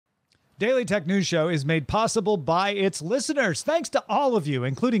Daily Tech News Show is made possible by its listeners. Thanks to all of you,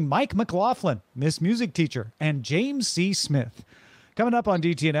 including Mike McLaughlin, Miss Music Teacher, and James C. Smith. Coming up on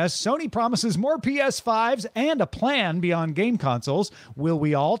DTNS, Sony promises more PS5s and a plan beyond game consoles. Will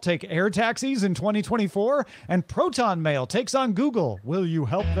we all take air taxis in 2024? And ProtonMail takes on Google. Will you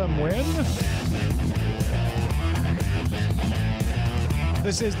help them win?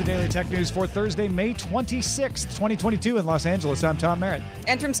 This is the Daily Tech News for Thursday, May 26th, 2022 in Los Angeles. I'm Tom Merritt.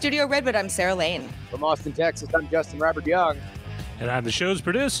 And from Studio Redwood, I'm Sarah Lane. From Austin, Texas, I'm Justin Robert Young. And I'm the show's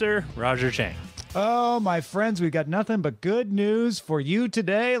producer, Roger Chang. Oh, my friends, we've got nothing but good news for you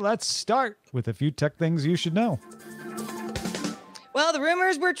today. Let's start with a few tech things you should know. Well, the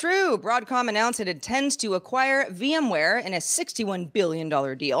rumors were true. Broadcom announced it intends to acquire VMware in a $61 billion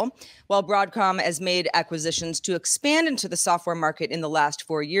deal. While Broadcom has made acquisitions to expand into the software market in the last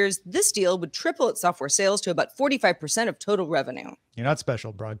 4 years, this deal would triple its software sales to about 45% of total revenue. You're not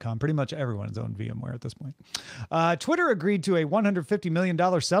special, Broadcom. Pretty much everyone has owned VMware at this point. Twitter agreed to a $150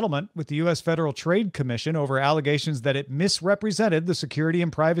 million settlement with the U.S. Federal Trade Commission over allegations that it misrepresented the security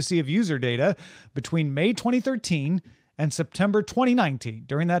and privacy of user data between May 2013 and September 2019.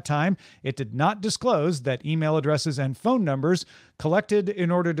 During that time, it did not disclose that email addresses and phone numbers collected in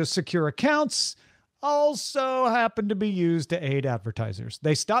order to secure accounts also happened to be used to aid advertisers.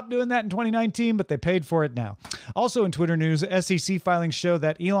 They stopped doing that in 2019, but they paid for it now. Also in Twitter news, SEC filings show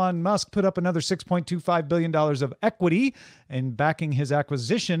that Elon Musk put up another $6.25 billion of equity in backing his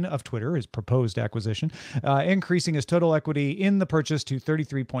acquisition of Twitter, his proposed acquisition, increasing his total equity in the purchase to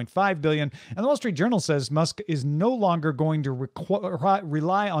 $33.5 billion. And the Wall Street Journal says Musk is no longer going to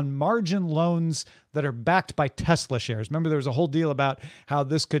rely on margin loans that are backed by Tesla shares. Remember, there was a whole deal about how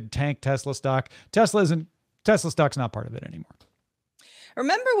this could tank Tesla stock. Tesla stock's not part of it anymore.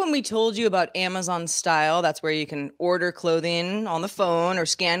 Remember when we told you about Amazon Style? That's where you can order clothing on the phone or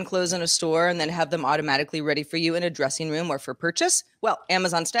scan clothes in a store and then have them automatically ready for you in a dressing room or for purchase. Well,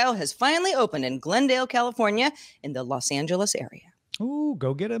 Amazon Style has finally opened in Glendale, California, in the Los Angeles area. Ooh,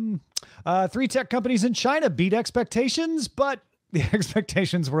 go get them. 3 tech companies in China beat expectations, but the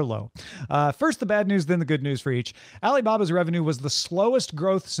expectations were low. First, the bad news, then the good news for each. Alibaba's revenue was the slowest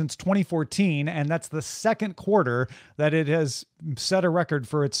growth since 2014, and that's the second quarter that it has set a record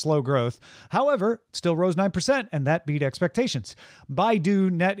for its slow growth. However, still rose 9%, and that beat expectations.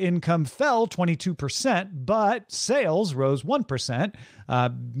 Baidu net income fell 22%, but sales rose 1%,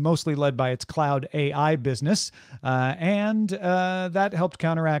 mostly led by its cloud AI business, and that helped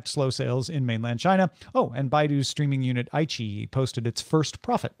counteract slow sales in mainland China. Oh, and Baidu's streaming unit iQIYI posted its first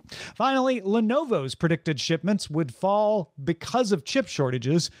profit. Finally, Lenovo's predicted shipments would fall because of chip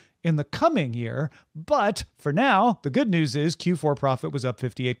shortages in the coming year. But for now, the good news is Q4 profit was up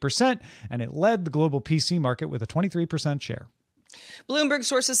 58%, and it led the global PC market with a 23% share. Bloomberg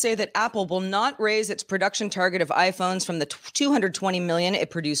sources say that Apple will not raise its production target of iPhones from the 220 million it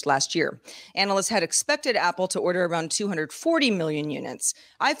produced last year. Analysts had expected Apple to order around 240 million units.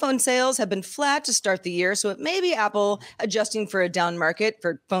 iPhone sales have been flat to start the year, so it may be Apple adjusting for a down market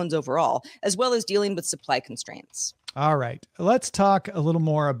for phones overall, as well as dealing with supply constraints. All right, let's talk a little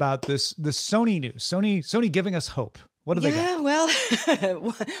more about this Sony news. Sony giving us hope. What do they got?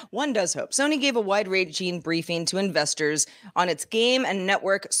 Well, one does hope. Sony gave a wide-ranging briefing to investors on its game and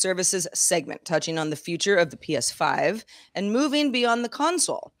network services segment, touching on the future of the PS5 and moving beyond the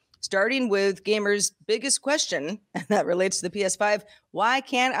console. Starting with gamers' biggest question, and that relates to the PS5, why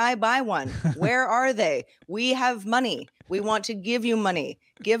can't I buy one? Where are they? We have money. We want to give you money.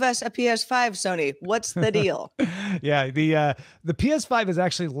 Give us a PS5, Sony. What's the deal? Yeah, the PS5 has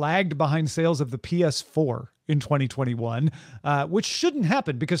actually lagged behind sales of the PS4 in 2021, which shouldn't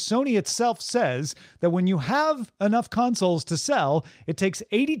happen because Sony itself says that when you have enough consoles to sell, it takes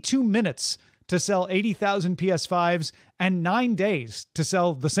 82 minutes to sell 80,000 PS5s and 9 days to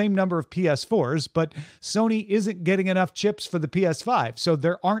sell the same number of PS4s, but Sony isn't getting enough chips for the PS5, so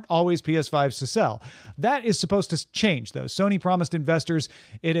there aren't always PS5s to sell. That is supposed to change, though. Sony promised investors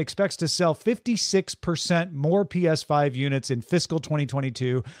it expects to sell 56% more PS5 units in fiscal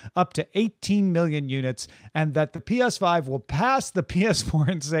 2022, up to 18 million units, and that the PS5 will pass the PS4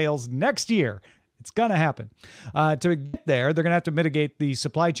 in sales next year. It's going to happen. To get there, they're going to have to mitigate the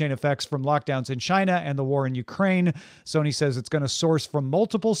supply chain effects from lockdowns in China and the war in Ukraine. Sony says it's going to source from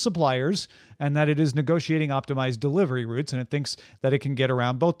multiple suppliers and that it is negotiating optimized delivery routes, and it thinks that it can get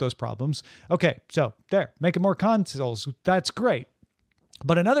around both those problems. Okay, so there, making more consoles. That's great.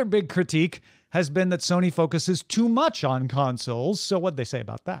 But another big critique has been that Sony focuses too much on consoles. So what'd they say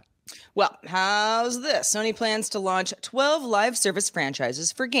about that? Well, how's this? Sony plans to launch 12 live service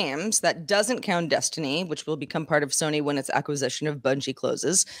franchises for games. That doesn't count Destiny, which will become part of Sony when its acquisition of Bungie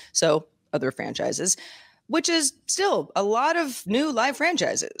closes. So other franchises, which is still a lot of new live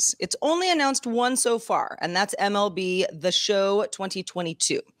franchises. It's only announced one so far, and that's MLB The Show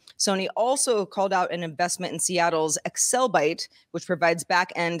 2022. Sony also called out an investment in Seattle's Excelbyte, which provides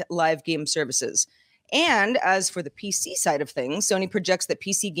back-end live game services. And as for the PC side of things, Sony projects that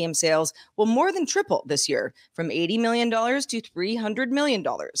PC game sales will more than triple this year, from $80 million to $300 million.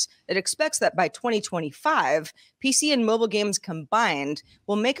 It expects that by 2025, PC and mobile games combined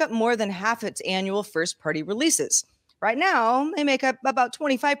will make up more than half its annual first-party releases. Right now, they make up about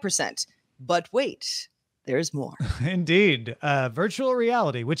 25%. But wait, there's more. Indeed. Virtual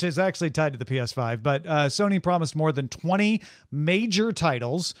reality, which is actually tied to the PS5, but Sony promised more than 20 major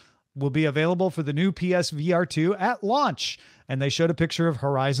titles will be available for the new PS VR2 at launch. And they showed a picture of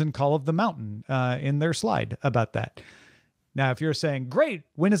Horizon Call of the Mountain in their slide about that. Now, if you're saying, great,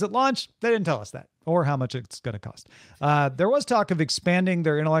 when is it launched? They didn't tell us that or how much it's going to cost. There was talk of expanding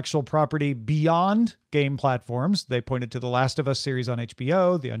their intellectual property beyond game platforms. They pointed to the Last of Us series on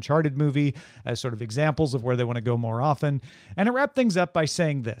HBO, the Uncharted movie, as sort of examples of where they want to go more often. And it wrapped things up by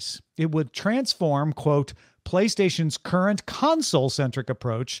saying this. It would transform, quote, PlayStation's current console-centric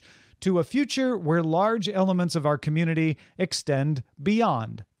approach to a future where large elements of our community extend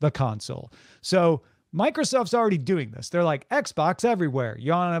beyond the console. So Microsoft's already doing this. They're like, Xbox everywhere.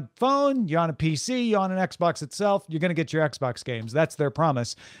 You're on a phone, you're on a PC, you're on an Xbox itself, you're going to get your Xbox games. That's their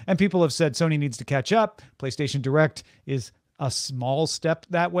promise. And people have said Sony needs to catch up. PlayStation Direct is a small step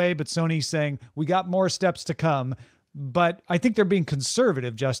that way, but Sony's saying we got more steps to come. But I think they're being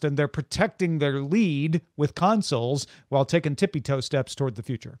conservative, Justin. They're protecting their lead with consoles while taking tippy-toe steps toward the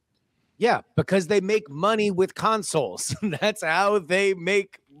future. Yeah, because they make money with consoles. That's how they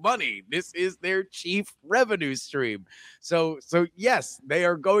make money. This is their chief revenue stream. So yes, they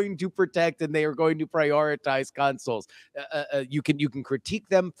are going to protect and they are going to prioritize consoles. You can critique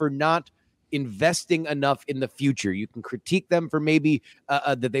them for not investing enough in the future. You can critique them for maybe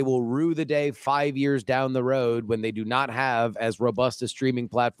that they will rue the day 5 years down the road when they do not have as robust a streaming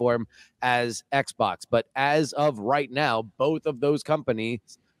platform as Xbox. But as of right now, both of those companies,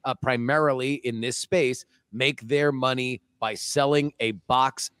 primarily in this space, make their money by selling a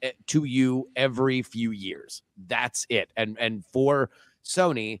box to you every few years. That's it. And for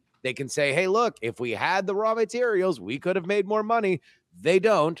Sony, they can say, hey, look, if we had the raw materials, we could have made more money. They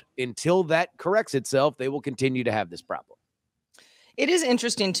don't. Until that corrects itself, they will continue to have this problem. It is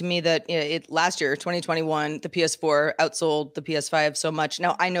interesting to me that last year, 2021, the PS4 outsold the PS5 so much.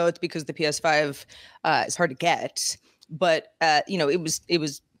 Now, I know it's because the PS5 is hard to get, but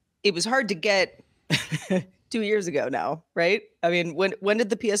it was hard to get 2 years ago now, right? I mean, when did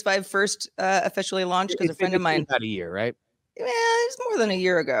the PS5 first officially launch? Because a friend of mine, about a year, right? Yeah, it's more than a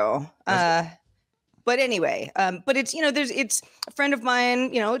year ago. But anyway, but it's it's a friend of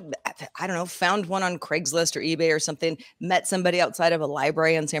mine, I don't know, found one on Craigslist or eBay or something, met somebody outside of a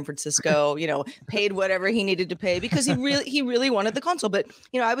library in San Francisco, paid whatever he needed to pay because he really wanted the console. But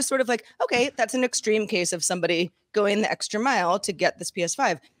I was sort of like, okay, that's an extreme case of somebody going the extra mile to get this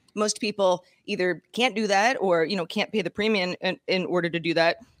PS5. Most people either can't do that or, can't pay the premium in order to do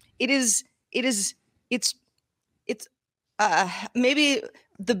that. It's maybe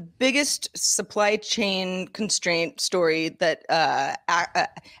the biggest supply chain constraint story that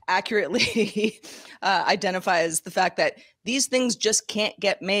accurately identifies the fact that these things just can't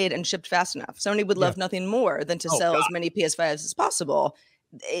get made and shipped fast enough. Sony would love nothing more than to sell as many PS5s as possible.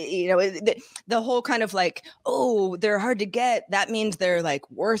 The whole kind of like, oh, they're hard to get. That means they're like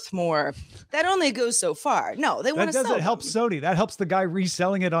worth more. That only goes so far. No, they want to sell. That doesn't help Sony. That helps the guy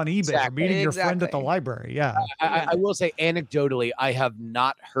reselling it on eBay or meeting your friend at the library. Yeah. I will say anecdotally, I have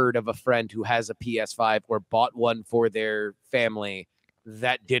not heard of a friend who has a PS5 or bought one for their family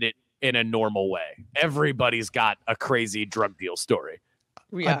that did it in a normal way. Everybody's got a crazy drug deal story.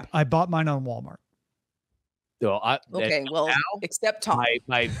 Yeah. I bought mine on Walmart. So except Tom.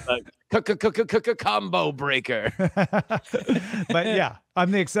 My combo breaker. But yeah, I'm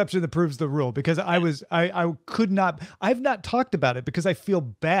the exception that proves the rule because I've not talked about it because I feel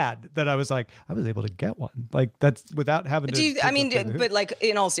bad that I was able to get one. Like that's without having to. But like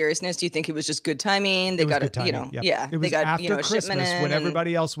in all seriousness, do you think it was just good timing? They got it, yeah. It was after Christmas when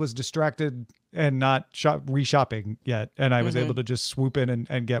everybody else was distracted and not reshopping yet. And I was able to just swoop in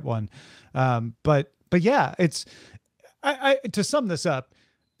and get one. But yeah, it's to sum this up,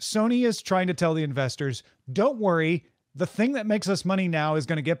 Sony is trying to tell the investors, don't worry. The thing that makes us money now is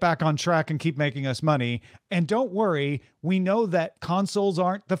going to get back on track and keep making us money. And don't worry. We know that consoles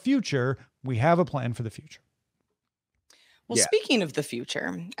aren't the future. We have a plan for the future. Well, speaking of the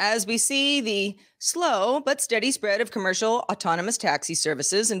future, as we see the slow but steady spread of commercial autonomous taxi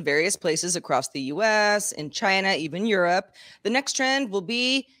services in various places across the US, in China, even Europe, the next trend will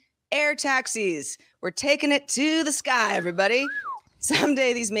be air taxis. We're taking it to the sky, everybody.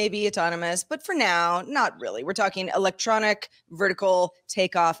 Someday these may be autonomous, but for now, not really. We're talking electronic vertical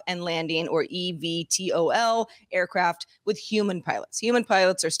takeoff and landing, or EVTOL, aircraft with human pilots. Human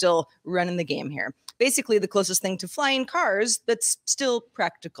pilots are still running the game here. Basically, the closest thing to flying cars that's still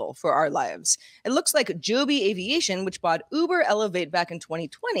practical for our lives. It looks like Joby Aviation, which bought Uber Elevate back in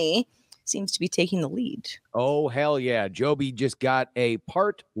 2020, seems to be taking the lead. Oh, hell yeah. Joby just got a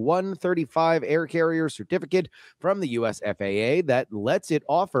Part 135 air carrier certificate from the US FAA that lets it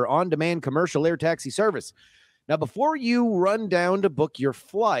offer on-demand commercial air taxi service. Now, before you run down to book your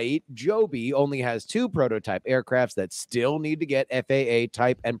flight, Joby only has 2 prototype aircrafts that still need to get FAA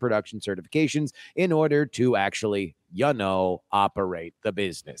type and production certifications in order to actually, operate the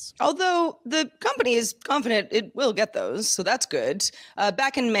business. Although the company is confident it will get those, so that's good.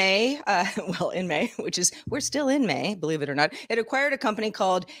 Back in May, which is, we're still in May, believe it or not, it acquired a company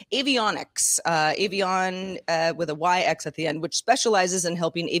called Avionics, Avion with a YX at the end, which specializes in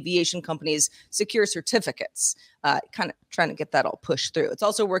helping aviation companies secure certificates, kind of trying to get that all pushed through. It's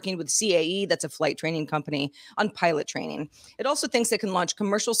also working with CAE, that's a flight training company, on pilot training. It also thinks it can launch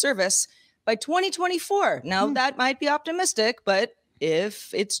commercial service by 2024. Now, that might be optimistic, but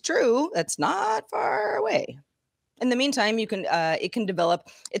if it's true, that's not far away. In the meantime, it can develop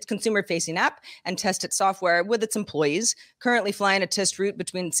its consumer-facing app and test its software with its employees, currently flying a test route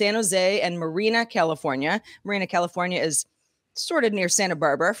between San Jose and Marina, California. Marina, California is sort of near Santa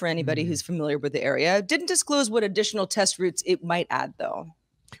Barbara, for anybody who's familiar with the area. Didn't disclose what additional test routes it might add, though.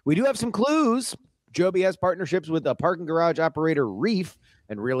 We do have some clues. Joby has partnerships with a parking garage operator, Reef,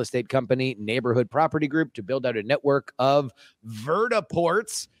 and real estate company Neighborhood Property Group to build out a network of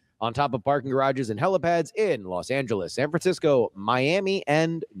vertiports on top of parking garages and helipads in Los Angeles, San Francisco, Miami,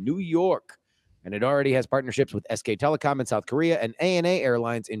 and New York. And it already has partnerships with SK Telecom in South Korea and ANA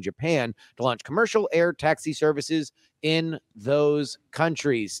Airlines in Japan to launch commercial air taxi services in those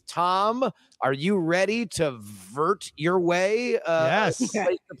countries. Tom, are you ready to vert your way Yes.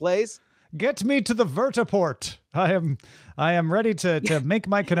 place to place? Get me to the vertiport. I am ready to make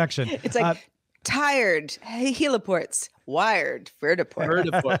my connection. It's like tired heliports, wired vertiport.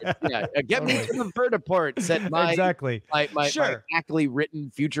 Vertiport. Yeah. Get me to the vertiport, said my Exactly. my Sure. accurately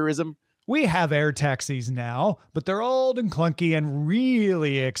written futurism. We have air taxis now, but they're old and clunky and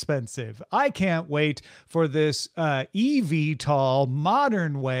really expensive. I can't wait for this eVTOL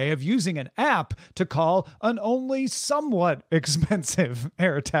modern way of using an app to call an only somewhat expensive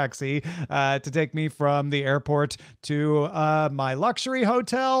air taxi to take me from the airport to my luxury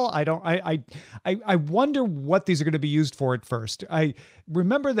hotel. I wonder what these are going to be used for at first. I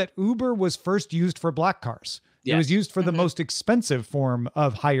remember that Uber was first used for black cars. It was used for the most expensive form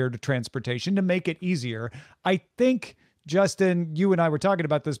of hired transportation to make it easier. I think, Justin, you and I were talking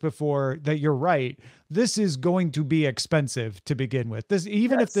about this before, that you're right. This is going to be expensive to begin with.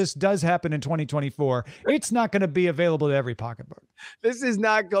 If this does happen in 2024, it's not going to be available to every pocketbook. This is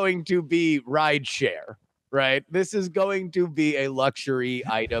not going to be rideshare, right? This is going to be a luxury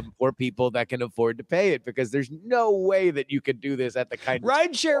item for people that can afford to pay it, because there's no way that you could do this at the kind of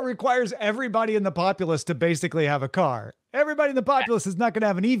Rideshare requires everybody in the populace to basically have a car. Everybody in the populace is not going to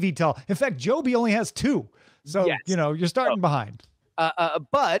have an eVTOL. In fact, Joby only has 2. So, you're starting behind.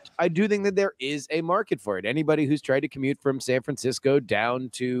 But I do think that there is a market for it. Anybody who's tried to commute from San Francisco down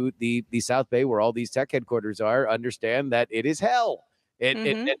to the South Bay, where all these tech headquarters are, understand that it is hell.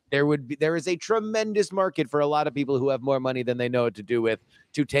 There is a tremendous market for a lot of people who have more money than they know what to do with,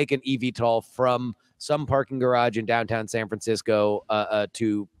 to take an eVTOL from some parking garage in downtown San Francisco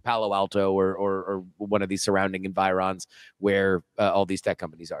to Palo Alto or one of these surrounding environs where all these tech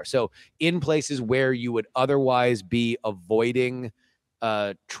companies are. So in places where you would otherwise be avoiding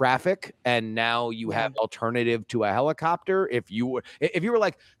traffic, and now you have alternative to a helicopter. If you were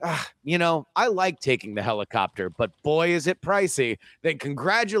like, I like taking the helicopter, but boy, is it pricey, then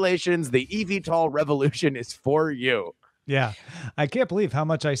congratulations, the eVTOL revolution is for you. Yeah. I can't believe how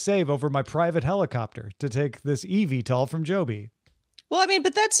much I save over my private helicopter to take this eVTOL from Joby. Well, I mean,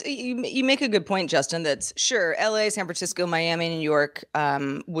 but that's, you make a good point, Justin. That's sure. LA, San Francisco, Miami, New York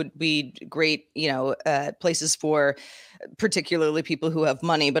would be great, places for particularly people who have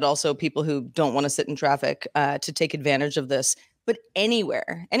money, but also people who don't want to sit in traffic to take advantage of this. But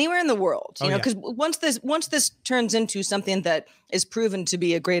anywhere in the world, because once this turns into something that is proven to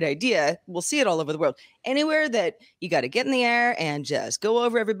be a great idea, we'll see it all over the world. Anywhere that you got to get in the air and just go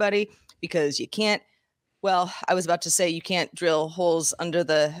over everybody, because you can't Well, I was about to say you can't drill holes under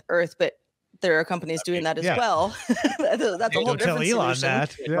the earth, but there are companies doing that as well. That's a whole different solution.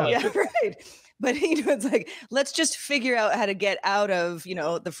 That. Yeah, right. But it's like, let's just figure out how to get out of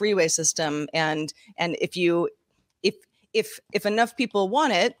the freeway system, and if enough people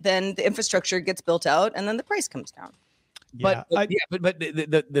want it, then the infrastructure gets built out, and then the price comes down. But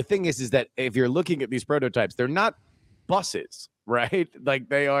the thing is that if you're looking at these prototypes, they're not buses, right? Like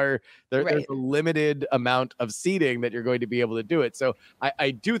there's a limited amount of seating that you're going to be able to do it. So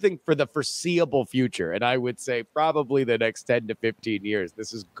I do think for the foreseeable future, and I would say probably the next 10 to 15 years,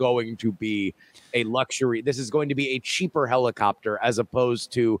 this is going to be a luxury. This is going to be a cheaper helicopter as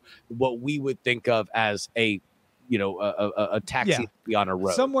opposed to what we would think of as a taxi on a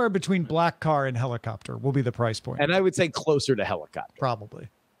road. Somewhere between black car and helicopter will be the price point. And I would say closer to helicopter. Probably.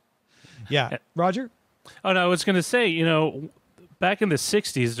 Yeah. Roger? Oh, no, I was going to say, back in the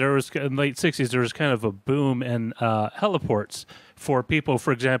 60s, in late 60s, there was kind of a boom in heliports for people,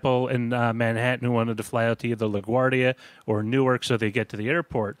 for example, in Manhattan who wanted to fly out to either LaGuardia or Newark so they get to the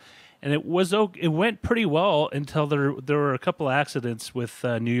airport. And it went pretty well until there were a couple of accidents with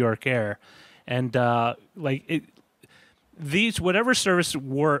New York Air. And whatever service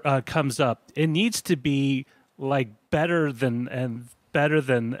comes up, it needs to be like better than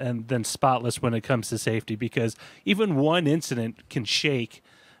spotless when it comes to safety, because even one incident can shake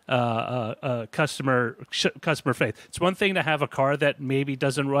customer faith. It's one thing to have a car that maybe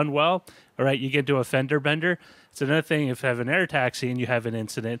doesn't run well. All right, you get into a fender bender. It's another thing if you have an air taxi and you have an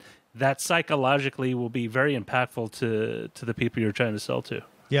incident. That psychologically will be very impactful to the people you're trying to sell to.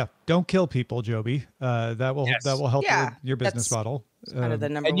 Yeah, don't kill people, Joby. That will help your business model. Kind of the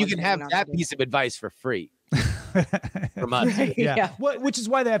number and you one can thing have not that to do. piece of advice for free from us. Yeah. Which is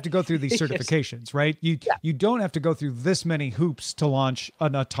why they have to go through these certifications, right? You don't have to go through this many hoops to launch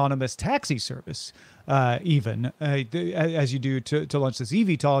an autonomous taxi service, as you do to launch this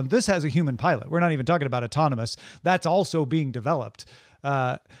eVTOL. And this has a human pilot. We're not even talking about autonomous. That's also being developed.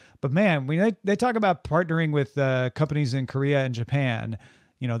 But man, when they talk about partnering with companies in Korea and Japan,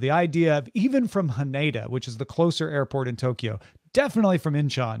 the idea of even from Haneda, which is the closer airport in Tokyo, definitely from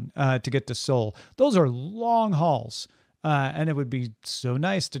Incheon to get to Seoul. Those are long hauls. And it would be so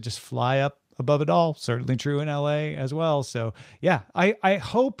nice to just fly up above it all. Certainly true in LA as well. So yeah, I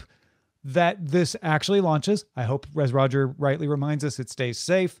hope that this actually launches. I hope, as Roger rightly reminds us, it stays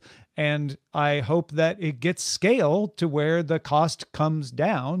safe. And I hope that it gets scale to where the cost comes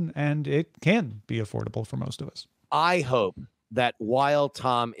down and it can be affordable for most of us. I hope that while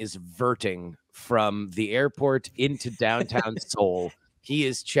Tom is verting from the airport into downtown Seoul, he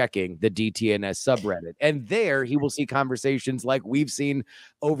is checking the DTNS subreddit. And there he will see conversations like we've seen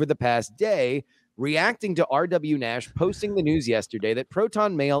over the past day, reacting to R.W. Nash posting the news yesterday that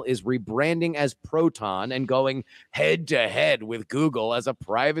ProtonMail is rebranding as Proton and going head-to-head with Google as a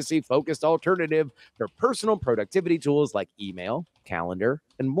privacy-focused alternative for personal productivity tools like email, calendar,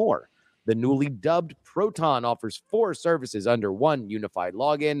 and more. The newly dubbed Proton offers 4 services under one unified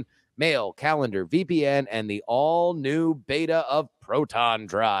login: mail, calendar, VPN, and the all-new beta of Proton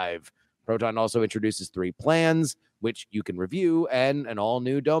Drive. Proton also introduces 3 plans, which you can review, and an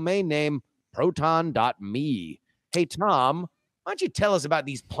all-new domain name, proton.me. Hey, Tom, why don't you tell us about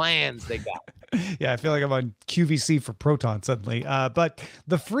these plans they got? Yeah, I feel like I'm on QVC for Proton suddenly. But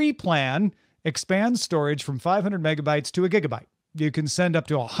the free plan expands storage from 500 megabytes to 1 gigabyte. You can send up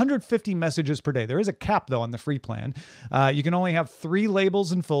to 150 messages per day. There is a cap, though, on the free plan. You can only have 3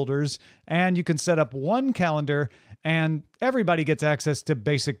 labels and folders, and you can set up 1 calendar, and everybody gets access to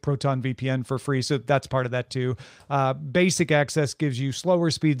basic Proton VPN for free, so that's part of that, too. Basic access gives you slower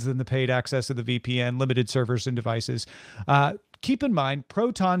speeds than the paid access of the VPN, limited servers and devices. Keep in mind,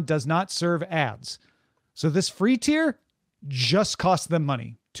 Proton does not serve ads. So this free tier just costs them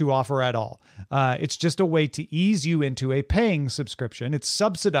money to offer at all. It's just a way to ease you into a paying subscription. It's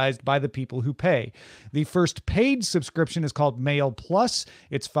subsidized by the people who pay. The first paid subscription is called Mail Plus.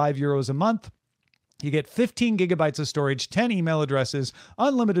 It's €5 a month. You get 15 gigabytes of storage, 10 email addresses,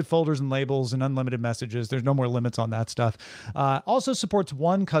 unlimited folders and labels, and unlimited messages. There's no more limits on that stuff. Also supports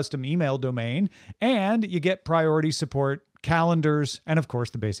 1 custom email domain, and you get priority support, calendars, and of course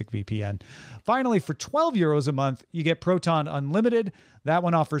the basic VPN. Finally, for €12 a month, you get Proton Unlimited. That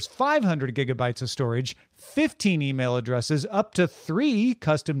one offers 500 gigabytes of storage, 15 email addresses, up to 3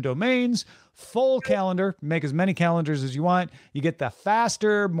 custom domains, full calendar, make as many calendars as you want. You get the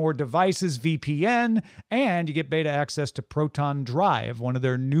faster, more devices VPN, and you get beta access to Proton Drive, one of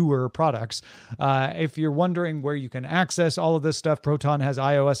their newer products. If you're wondering where you can access all of this stuff, Proton has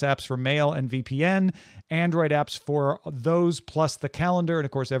iOS apps for mail and VPN, Android apps for those, plus the calendar, and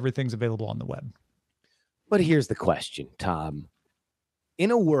of course, everything's available on the web. But here's the question, Tom. In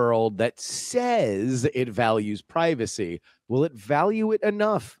a world that says it values privacy, will it value it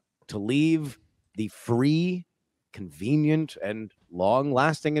enough to leave the free, convenient, and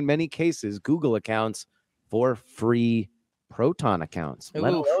long-lasting, in many cases, Google accounts for free Proton accounts,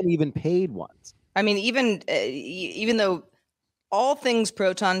 let alone even paid ones? I mean, even though all things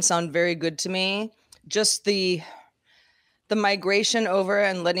Proton sound very good to me, just the migration over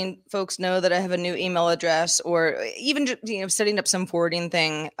and letting folks know that I have a new email address, or even setting up some forwarding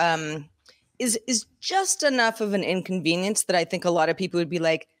thing, is just enough of an inconvenience that I think a lot of people would be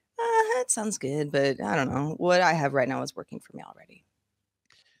like, that sounds good, but I don't know, what I have right now is working for me already.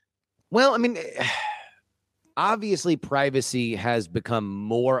 Well, I mean, obviously privacy has become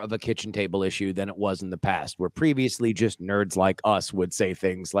more of a kitchen table issue than it was in the past, where previously just nerds like us would say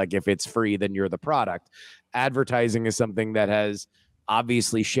things like, if it's free, then you're the product. Advertising is something that has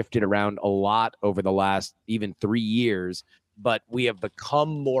obviously shifted around a lot over the last even 3 years, but we have become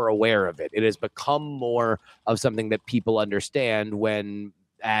more aware of it. It has become more of something that people understand when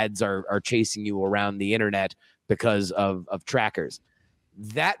ads are chasing you around the internet because of trackers.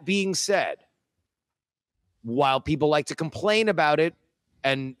 That being said, while people like to complain about it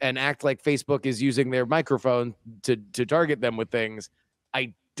and act like Facebook is using their microphone to target them with things,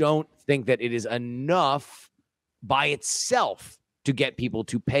 I don't think that it is enough by itself to get people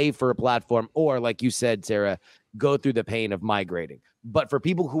to pay for a platform, or, like you said, Sarah, go through the pain of migrating. But for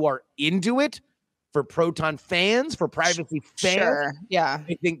people who are into it, for Proton fans, for privacy fans, sure. Yeah,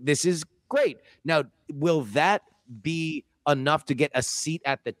 I think this is great. Now, will that be enough to get a seat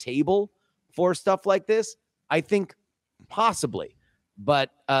at the table for stuff like this? I think possibly,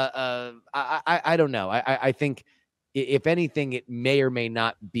 but I don't know. I think if anything, it may or may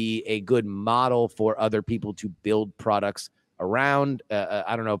not be a good model for other people to build products around.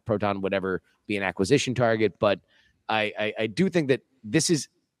 I don't know if Proton would ever be an acquisition target, but I do think that this is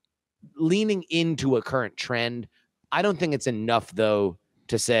leaning into a current trend. I don't think it's enough, though,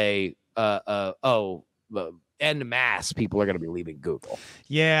 to say, en masse, people are going to be leaving Google.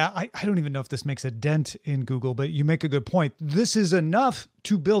 Yeah, I don't even know if this makes a dent in Google, but you make a good point. This is enough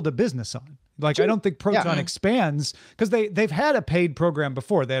to build a business on. Like, I don't think Proton expands, because they've had a paid program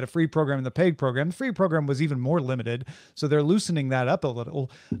before. They had a free program and the paid program. The free program was even more limited, so they're loosening that up a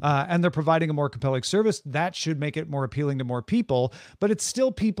little, and they're providing a more compelling service. That should make it more appealing to more people, but it's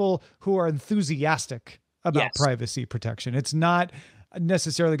still people who are enthusiastic about privacy protection. It's not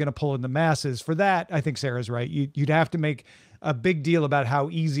necessarily going to pull in the masses. For that, I think Sarah's right. You'd have to make a big deal about how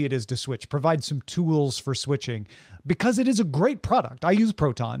easy it is to switch, provide some tools for switching, because it is a great product. I use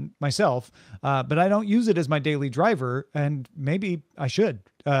Proton myself, but I don't use it as my daily driver, and maybe I should.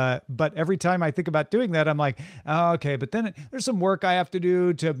 But every time I think about doing that, I'm like, oh, okay, but then there's some work I have to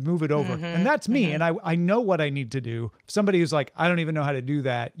do to move it over. And that's me. And I know what I need to do. Somebody who's like, I don't even know how to do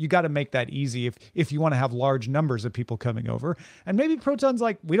that. You got to make that easy if you want to have large numbers of people coming over. And maybe Proton's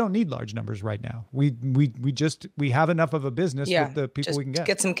like, we don't need large numbers right now. We have enough of a business with the people we can get.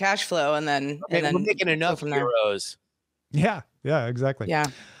 Get some cash flow, and then we're making enough euros. Yeah, exactly. Yeah.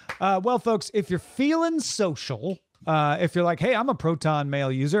 Well, folks, if you're feeling social, if you're like, hey, I'm a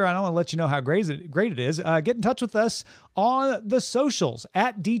ProtonMail user, I want to let you know how great it is, get in touch with us on the socials.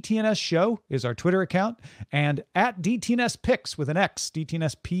 At DTNS Show is our Twitter account, and at DTNS Pix with an X,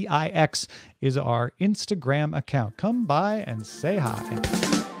 DTNS PIX is our Instagram account. Come by and say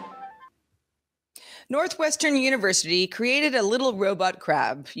hi. Northwestern University created a little robot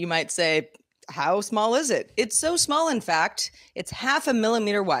crab. You might say, how small is it? It's so small, in fact, it's 0.5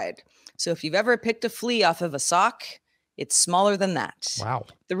 millimeter wide. So if you've ever picked a flea off of a sock, it's smaller than that. Wow.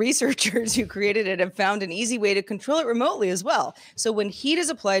 The researchers who created it have found an easy way to control it remotely as well. So when heat is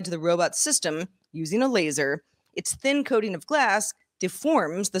applied to the robot system using a laser, its thin coating of glass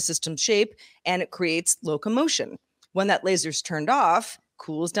deforms the system's shape, and it creates locomotion. When that laser's turned off,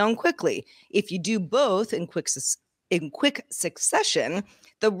 cools down quickly. If you do both in quick succession,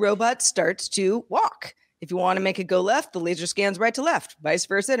 the robot starts to walk. If you want to make it go left, the laser scans right to left, vice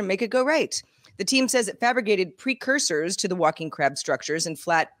versa, to make it go right. The team says it fabricated precursors to the walking crab structures in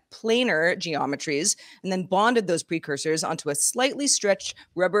flat planar geometries, and then bonded those precursors onto a slightly stretched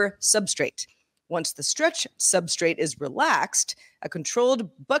rubber substrate. Once the stretch substrate is relaxed, a controlled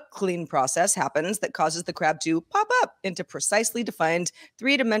buckling process happens that causes the crab to pop up into precisely defined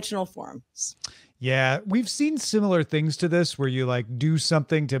three-dimensional forms. Yeah, we've seen similar things to this where you like do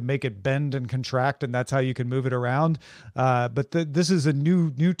something to make it bend and contract, and that's how you can move it around. But this is a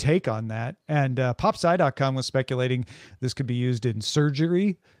new take on that. And PopSci.com was speculating this could be used in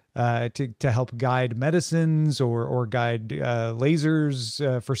surgery to help guide medicines or guide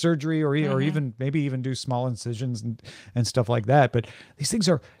lasers for surgery or even maybe even do small incisions and stuff like that. But these things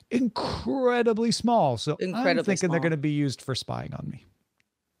are incredibly small. So I'm thinking they're going to be used for spying on me.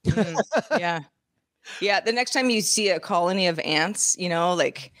 Yeah. Yeah, the next time you see a colony of ants,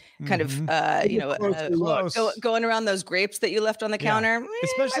 like kind of, going around those grapes that you left on the counter.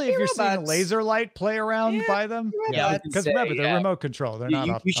 Especially if you're seeing a laser light play around by them. Yeah, because remember, they're remote control. They're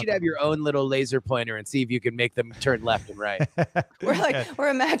not. You should have your own little laser pointer and see if you can make them turn left and right. Or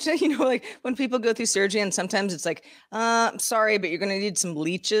imagine, when people go through surgery and sometimes it's like, sorry, but you're going to need some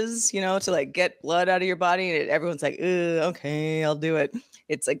leeches, to get blood out of your body. And everyone's like, okay, I'll do it.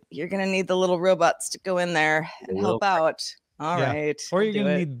 It's like, you're going to need the little robots to go in there and help out. All right. Or you're going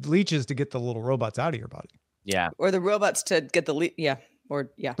to need leeches to get the little robots out of your body. Yeah. Or the robots to get the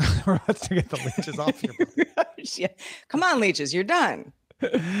robots to get the leeches off your body. Come on, leeches. You're done.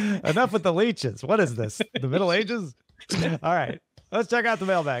 Enough with the leeches. What is this? The Middle Ages? All right. Let's check out the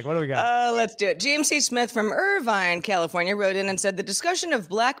mailbag. What do we got? Let's do it. James C. Smith from Irvine, California, wrote in and said the discussion of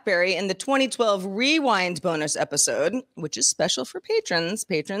BlackBerry in the 2012 Rewind bonus episode, which is special for patrons.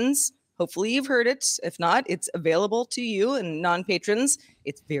 Patrons, hopefully you've heard it. If not, it's available to you and non-patrons.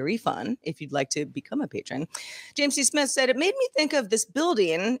 It's very fun if you'd like to become a patron. James C. Smith said, it made me think of this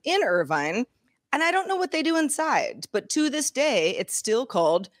building in Irvine, and I don't know what they do inside, but to this day, it's still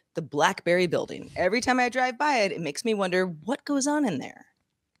called the BlackBerry building. Every time I drive by it, it makes me wonder what goes on in there.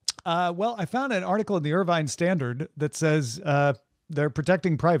 Well, I found an article in the Irvine Standard that says they're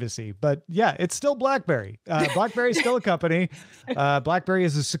protecting privacy, but yeah, it's still BlackBerry. BlackBerry is still a company. BlackBerry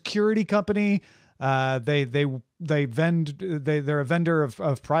is a security company. They're a vendor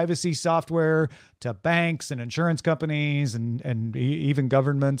of privacy software to banks and insurance companies and even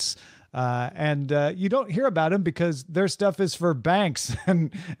governments. And you don't hear about them because their stuff is for banks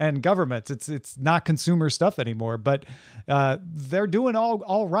and governments. It's not consumer stuff anymore, but they're doing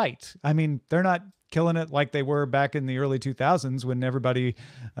all right. I mean, they're not killing it like they were back in the early 2000s when everybody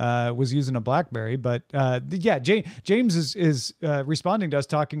was using a BlackBerry. But James is responding to us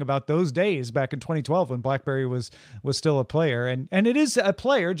talking about those days back in 2012 when BlackBerry was still a player, and it is a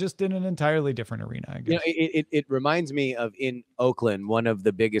player just in an entirely different arena, I guess. It reminds me of in Oakland, one of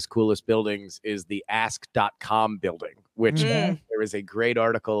the biggest, coolest buildings is the Ask.com building, which there was a great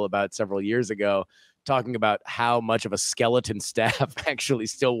article about several years ago talking about how much of a skeleton staff actually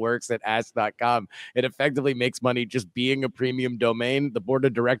still works at Ask.com. It effectively makes money just being a premium domain. The board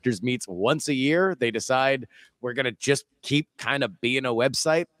of directors meets once a year. They decide we're going to just keep kind of being a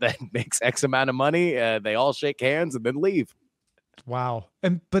website that makes X amount of money. They all shake hands and then leave. Wow.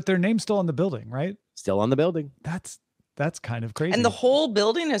 But their name's still on the building, right? Still on the building. That's kind of crazy. And the whole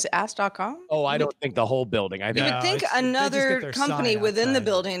building is Ask.com? Oh, I don't think the whole building. I think, you would think another company within the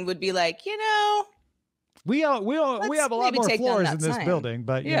building would be like, we have a lot more floors in this building,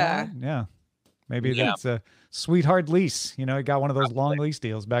 but maybe that's a sweetheart lease. You got one of those long lease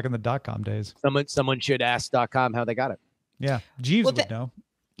deals back in the .com days. Someone should ask .com how they got it. Yeah, Jeeves would know.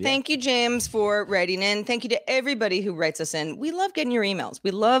 Thank you, James, for writing in. Thank you to everybody who writes us in. We love getting your emails.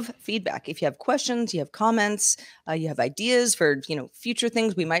 We love feedback. If you have questions, you have comments, you have ideas for future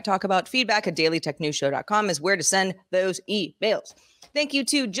things we might talk about, feedback@dailytechnewsshow.com is where to send those emails. Thank you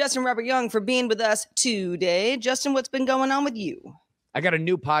to Justin Robert Young for being with us today. Justin, what's been going on with you? I got a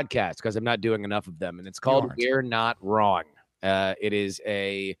new podcast because I'm not doing enough of them, and it's called We're Not Wrong. It is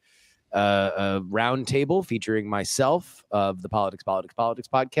a round table featuring myself of the Politics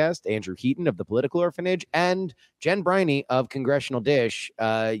podcast, Andrew Heaton of the Political Orphanage, and Jen Briney of Congressional Dish.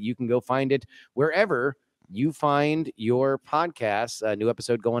 You can go find it wherever you find your podcasts. A new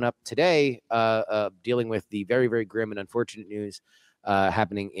episode going up today dealing with the very, very grim and unfortunate news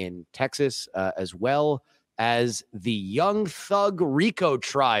happening in Texas, as well as the Young Thug RICO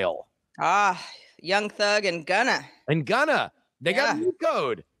trial. Young Thug and Gunna. They got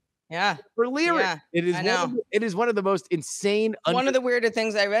RICO'd. Yeah. For lyrics. Yeah, it is one of the most insane. One of the weirder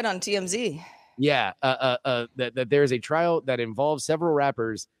things I read on TMZ. Yeah. That there is a trial that involves several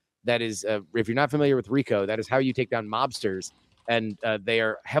rappers. That is, if you're not familiar with RICO, that is how you take down mobsters. And they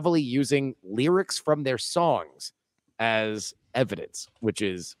are heavily using lyrics from their songs as evidence, which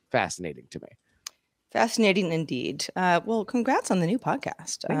is fascinating to me. Fascinating indeed. Well, congrats on the new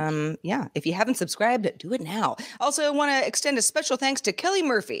podcast. If you haven't subscribed, do it now. Also, I want to extend a special thanks to Kelly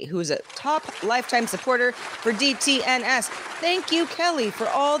Murphy, who is a top lifetime supporter for DTNS. Thank you, Kelly, for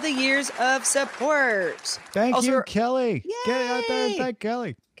all the years of support. Thank you, Kelly. Yay! Get out there and thank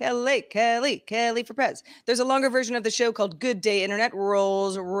Kelly. Kelly for Prez. There's a longer version of the show called Good Day Internet,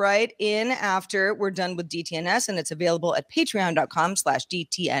 rolls right in after we're done with DTNS, and it's available at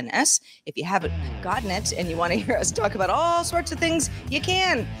patreon.com/DTNS. If you haven't gotten it and you want to hear us talk about all sorts of things, you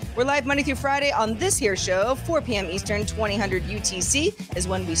can. We're live Monday through Friday on this here show, 4 p.m. Eastern, 2000 UTC is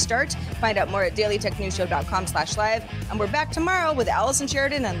when we start. Find out more at dailytechnewsshow.com/live. And we're back tomorrow with Allison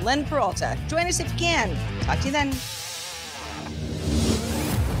Sheridan and Len Peralta. Join us if you can. Talk to you then.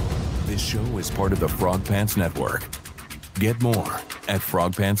 This show is part of the Frog Pants Network. Get more at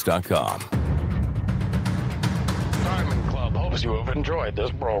frogpants.com. Diamond Club hopes you have enjoyed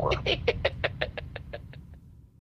this program.